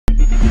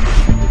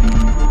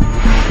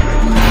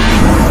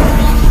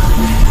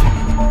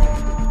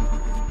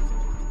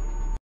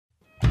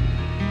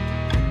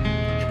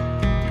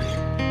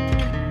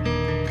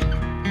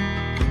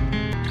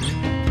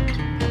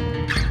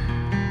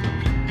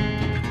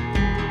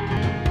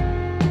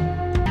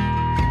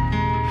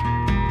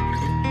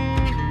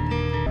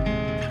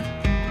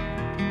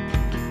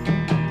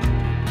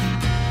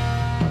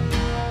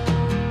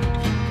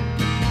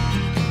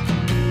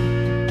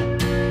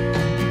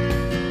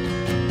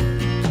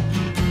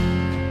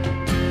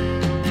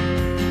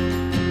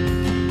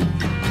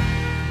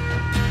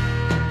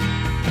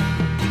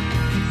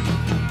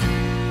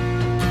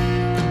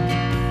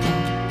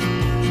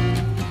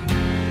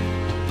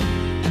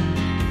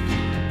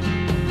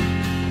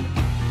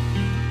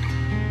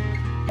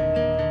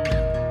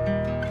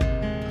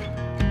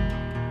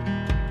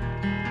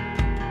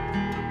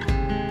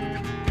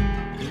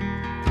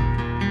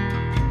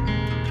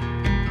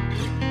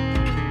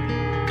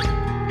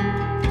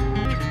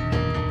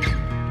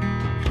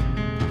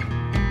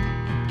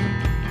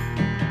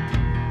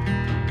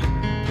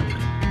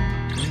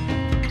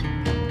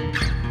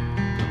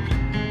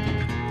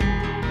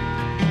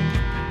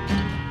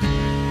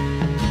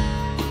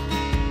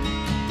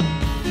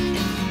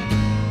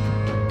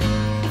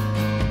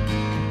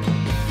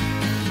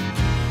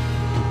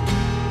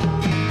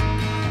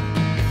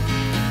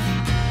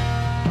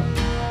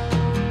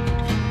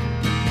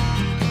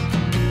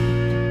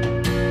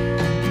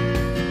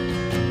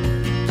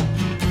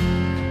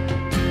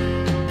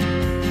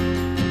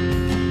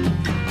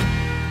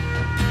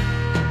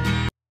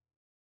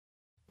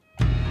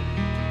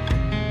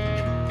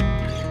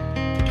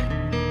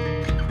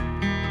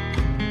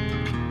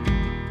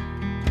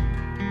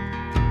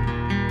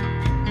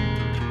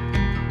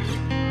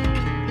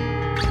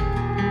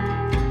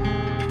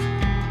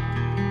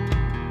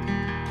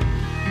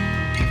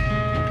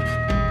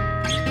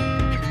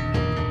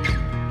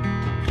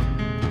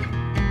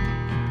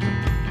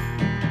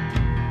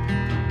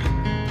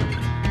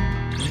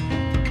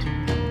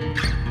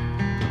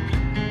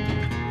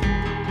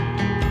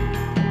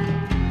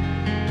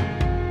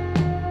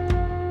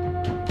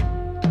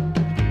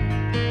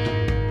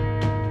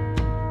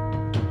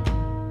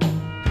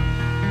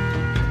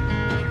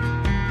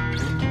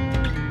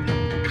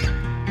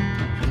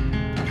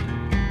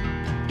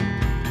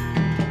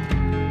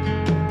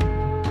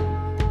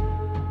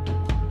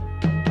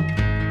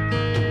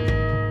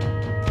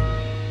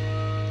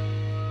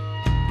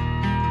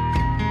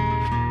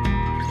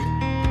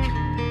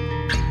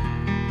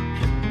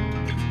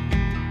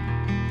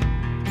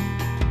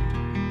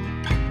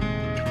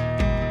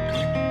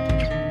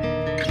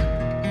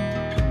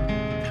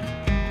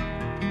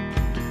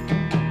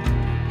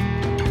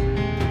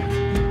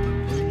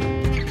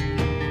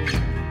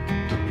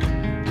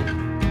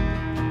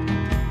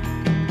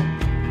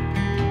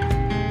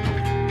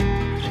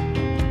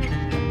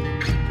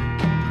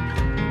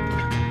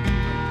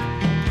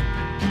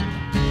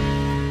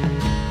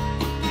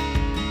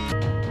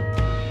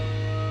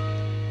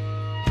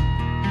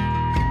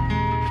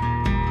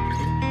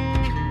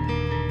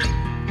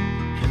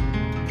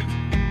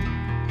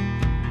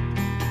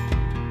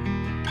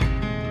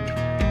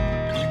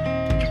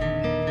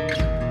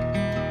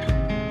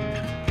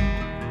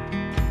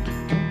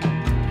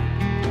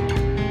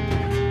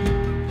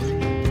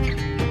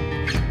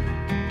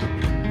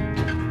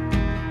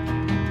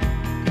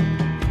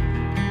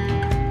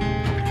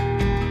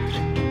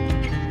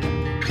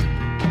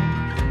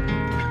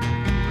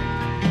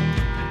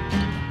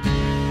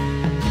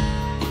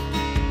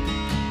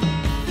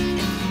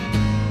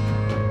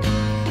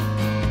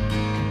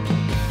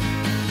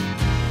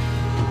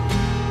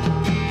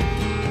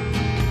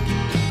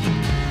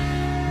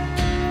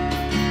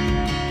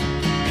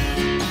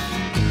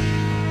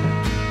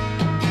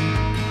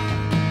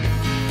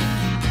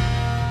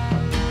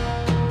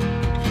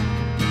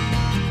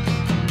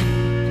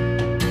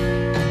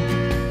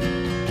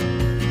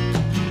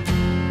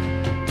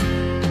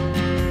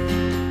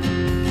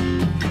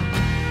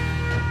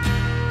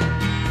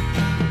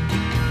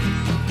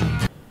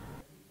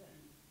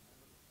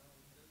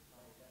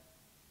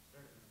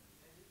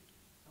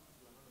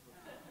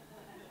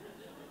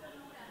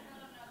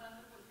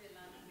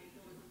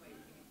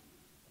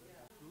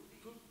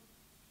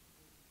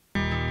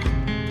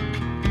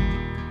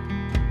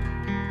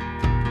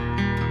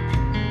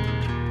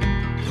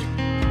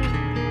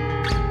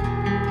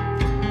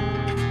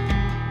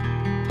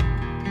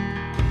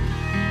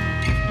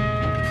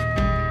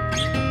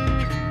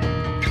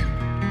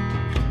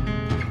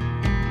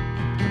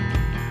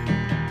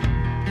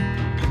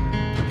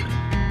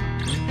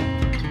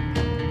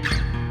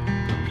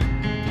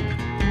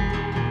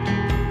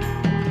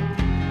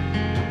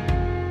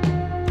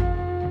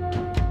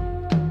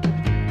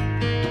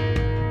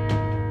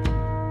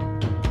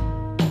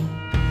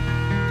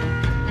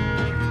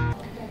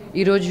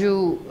ఈరోజు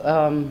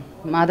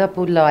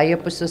మాదాపూర్లో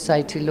అయ్యప్ప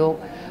సొసైటీలో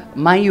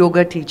my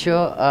yoga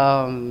teacher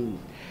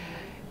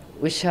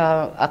Usha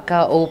Akka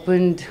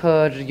opened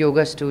her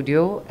yoga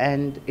studio,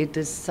 and it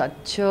is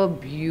such a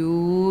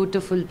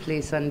beautiful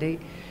place, Andy.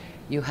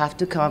 You have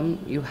to come,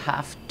 you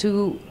have to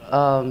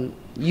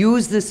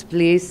use this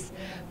place,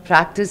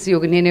 practice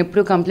yoga. నేను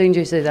ఎప్పుడు complaint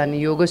చేసేదాన్ని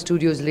yoga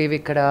studios లేవు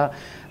ఇక్కడ,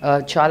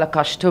 చాలా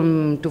కష్టం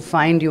to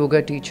find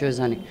yoga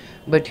teachers అని.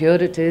 But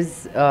here it is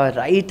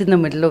right in the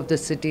middle of the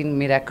city.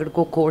 మీరు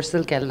ఎక్కడికో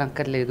కోర్సులకి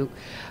వెళ్ళనక్కర్లేదు.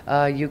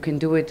 You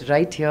can do it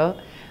right here.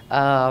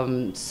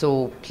 So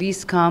please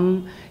come.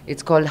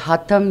 It's called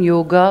Hatam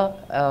Yoga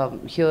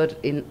here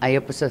in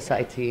Ayyappa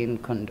Society in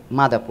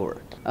Madapur.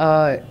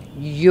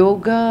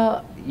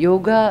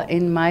 Yoga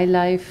in my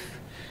life,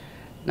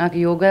 నాకు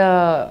యోగా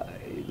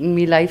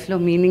మీ లైఫ్లో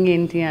meaning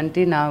ఏంటి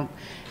అంటే, నా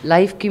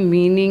లైఫ్కి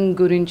meaning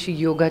గురించి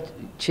యోగా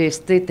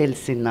చేస్తే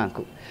తెలిసింది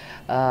నాకు.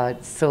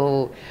 So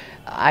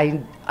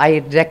I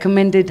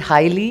recommend it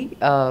highly.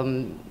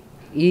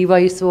 ఈ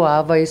వయసు ఆ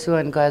వయసు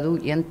అని కాదు,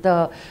 ఎంత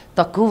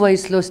తక్కువ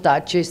వయసులో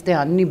స్టార్ట్ చేస్తే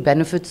అన్ని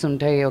బెనిఫిట్స్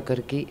ఉంటాయి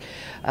ఒకరికి.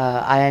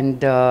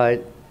 అండ్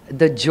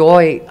ద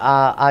జాయ్,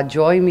 ఆ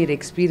జాయ్ మీరు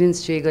ఎక్స్పీరియన్స్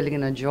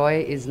చేయగలిగిన Joy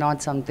is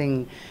not something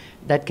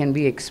that can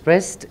be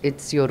expressed.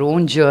 It's your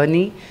own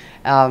journey.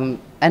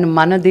 And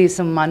మన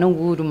దేశం, మన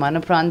ఊరు, మన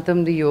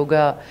ప్రాంతంలో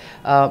యోగా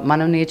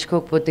మనం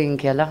నేర్చుకోకపోతే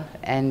ఇంకెలా?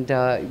 అండ్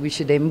వీ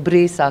షుడ్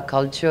ఎంబ్రేస్ ఆ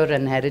culture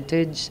and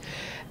heritage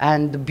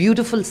and the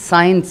beautiful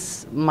science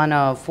mana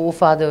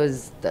forefathers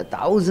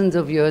thousands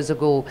of years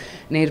ago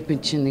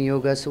nerpinchindi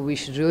yoga. So we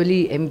should really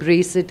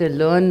embrace it and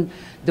learn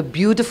the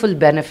beautiful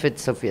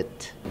benefits of it.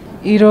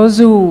 Ee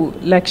roju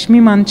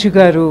Lakshmi Manchu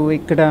garu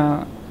ikkada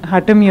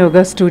Hatam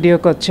Yoga studio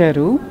ku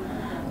vacharu.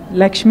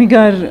 Lakshmi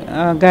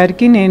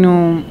gariki nenu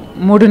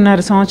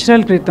 3.5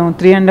 సంవత్సరాల క్రితం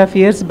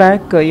 3.5 years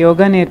back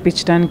yoga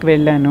నేర్పించడానికి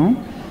వెళ్ళాను.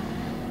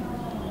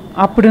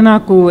 అప్పుడు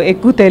నాకు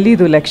ఎక్కువ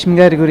తెలీదు లక్ష్మి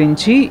గారి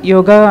గురించి.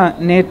 యోగా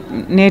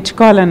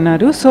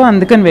నేర్చుకోవాలన్నారు, సో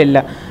అందుకని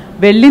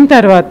వెళ్ళిన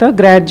తర్వాత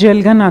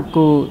గ్రాడ్యువల్గా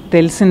నాకు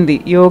తెలిసింది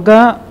యోగా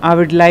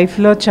ఆవిడ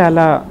లైఫ్లో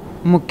చాలా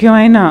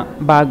ముఖ్యమైన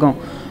భాగం.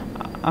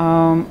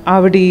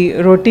 ఆవిడ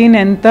రొటీన్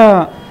ఎంత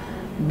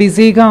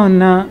బిజీగా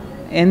ఉన్నా,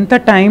 ఎంత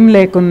టైం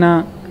లేకున్నా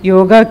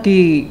యోగాకి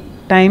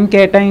టైం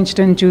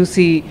కేటాయించడం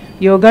చూసి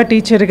యోగా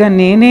టీచర్గా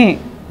నేనే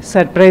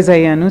సర్ప్రైజ్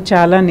అయ్యాను.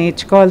 చాలా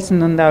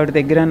నేర్చుకోవాల్సింది ఉంది ఆవిడ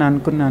దగ్గర అని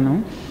అనుకున్నాను.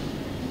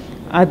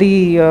 అది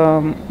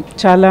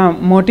చాలా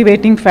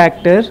మోటివేటింగ్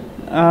ఫ్యాక్టర్.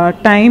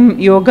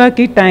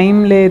 యోగాకి టైం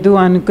లేదు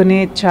అనుకునే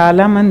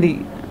చాలామంది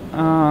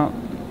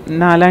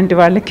నాలాంటి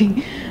వాళ్ళకి,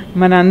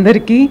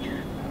 మనందరికీ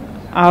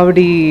ఆవిడ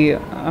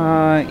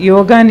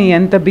యోగాని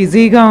ఎంత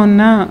బిజీగా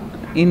ఉన్నా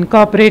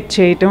ఇన్కాపరేట్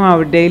చేయటం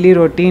ఆవిడ డైలీ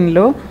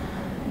రొటీన్లో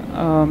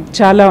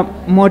చాలా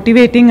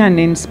మోటివేటింగ్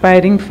అండ్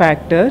ఇన్స్పైరింగ్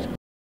ఫ్యాక్టర్.